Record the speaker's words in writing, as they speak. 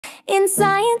In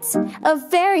science, a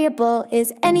variable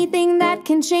is anything that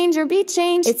can change or be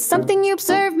changed. It's something you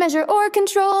observe, measure, or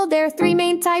control. There are three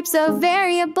main types of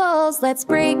variables. Let's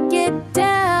break it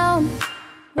down.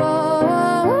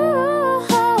 Whoa.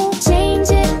 Change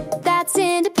it, that's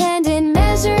independent.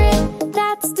 Measure it,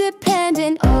 that's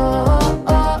dependent.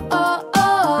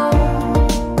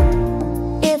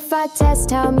 If I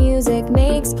test how music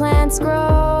makes plants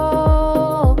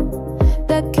grow,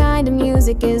 the kind of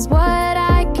music is what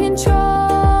I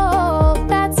control.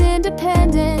 That's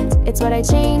independent, it's what I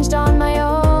changed on my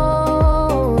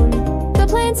own. The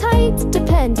plant's height,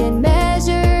 dependent,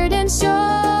 measured and shown.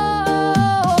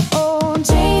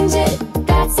 Change it,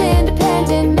 that's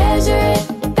independent. Measure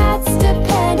it, that's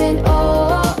dependent.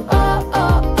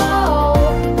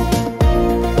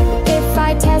 If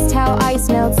I test how ice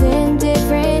melts in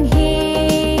different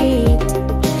heat,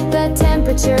 the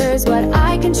temperature's what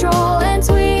I control and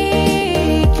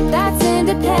tweak. That's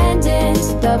independent,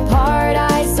 the part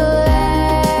I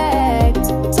select.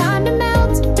 Time to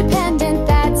melt, dependent,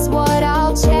 that's what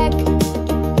I'll check.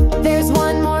 There's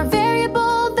one more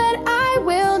variable that I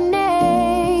will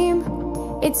name.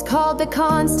 It's called the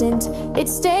constant, it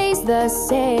stays the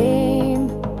same.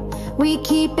 We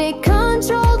keep it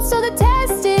controlled so the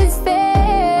test is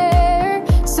fair,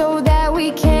 so that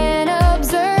we can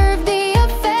observe the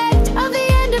effect of the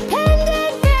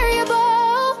independent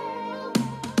variable.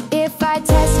 If I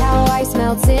test how ice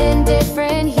melts in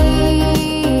different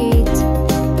heat,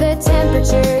 the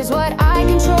temperature's what I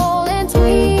control and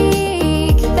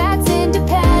tweak. That's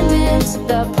independent,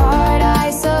 the part I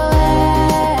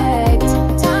select.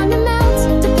 Time to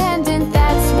melt, dependent,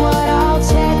 that's what I'll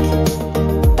check.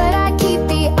 But I keep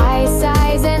the ice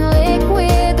size and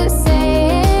liquid the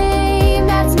same.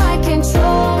 That's my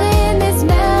control in this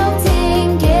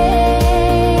melting game.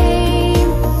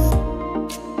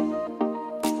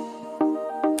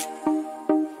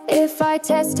 If I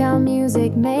test how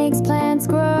music makes plants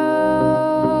grow,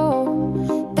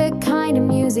 the kind of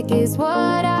music is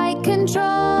what I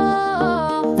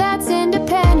control. That's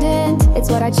independent, it's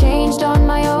what I changed on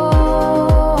my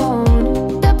own.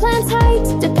 The plant's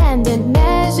height, dependent,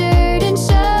 measured and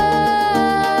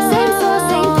shown. Same soil,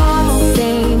 same pot,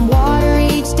 same water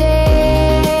each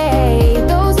day.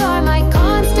 Those are my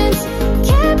constants,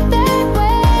 kept that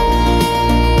way.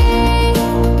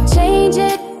 Change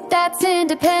it, that's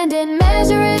independent.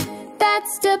 Measure it,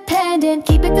 that's dependent.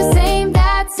 Keep it the same,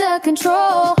 that's a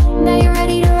control.